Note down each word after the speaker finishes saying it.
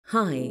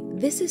Hi,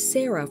 this is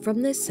Sarah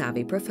from The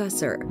Savvy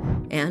Professor,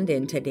 and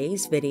in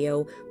today's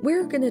video,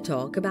 we're going to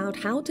talk about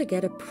how to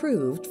get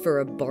approved for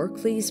a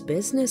Barclays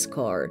Business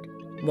Card.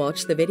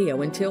 Watch the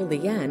video until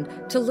the end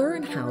to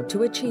learn how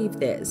to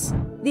achieve this.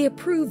 The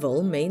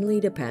approval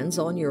mainly depends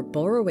on your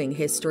borrowing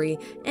history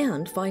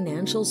and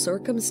financial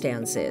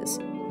circumstances.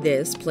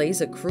 This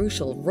plays a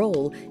crucial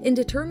role in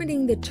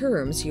determining the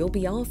terms you'll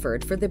be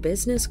offered for the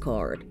business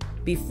card.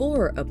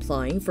 Before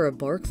applying for a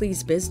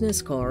Barclays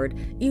Business Card,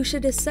 you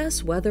should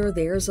assess whether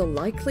there's a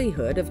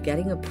likelihood of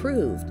getting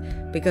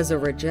approved, because a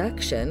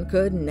rejection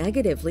could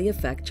negatively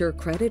affect your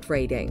credit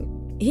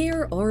rating.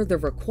 Here are the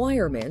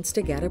requirements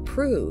to get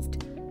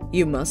approved.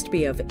 You must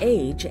be of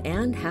age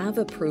and have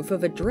a proof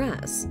of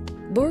address.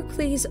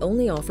 Barclays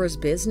only offers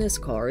business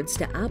cards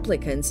to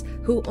applicants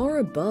who are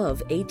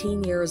above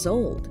 18 years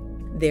old.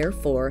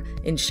 Therefore,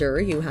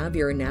 ensure you have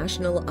your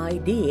national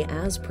ID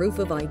as proof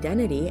of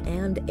identity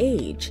and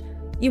age.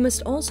 You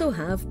must also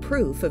have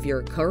proof of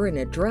your current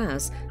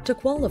address to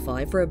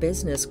qualify for a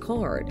business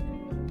card.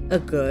 A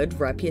good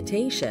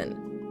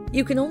reputation.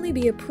 You can only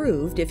be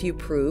approved if you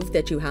prove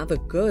that you have a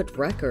good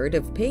record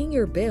of paying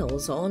your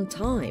bills on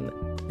time.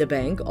 The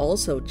bank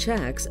also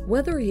checks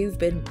whether you've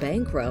been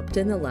bankrupt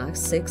in the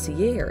last 6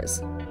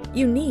 years.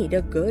 You need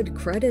a good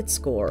credit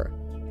score.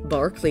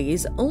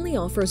 Barclays only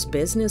offers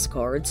business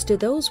cards to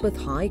those with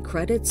high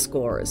credit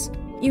scores.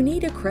 You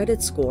need a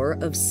credit score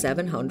of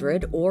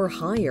 700 or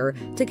higher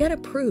to get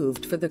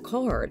approved for the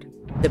card.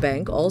 The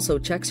bank also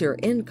checks your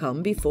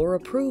income before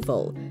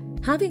approval.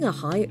 Having a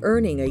high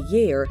earning a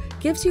year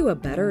gives you a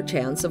better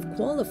chance of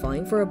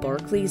qualifying for a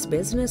Barclays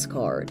Business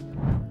Card.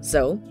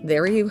 So,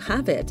 there you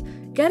have it.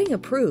 Getting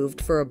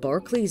approved for a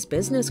Barclays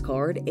Business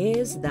Card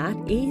is that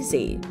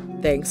easy.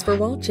 Thanks for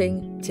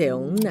watching.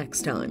 Till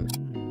next time.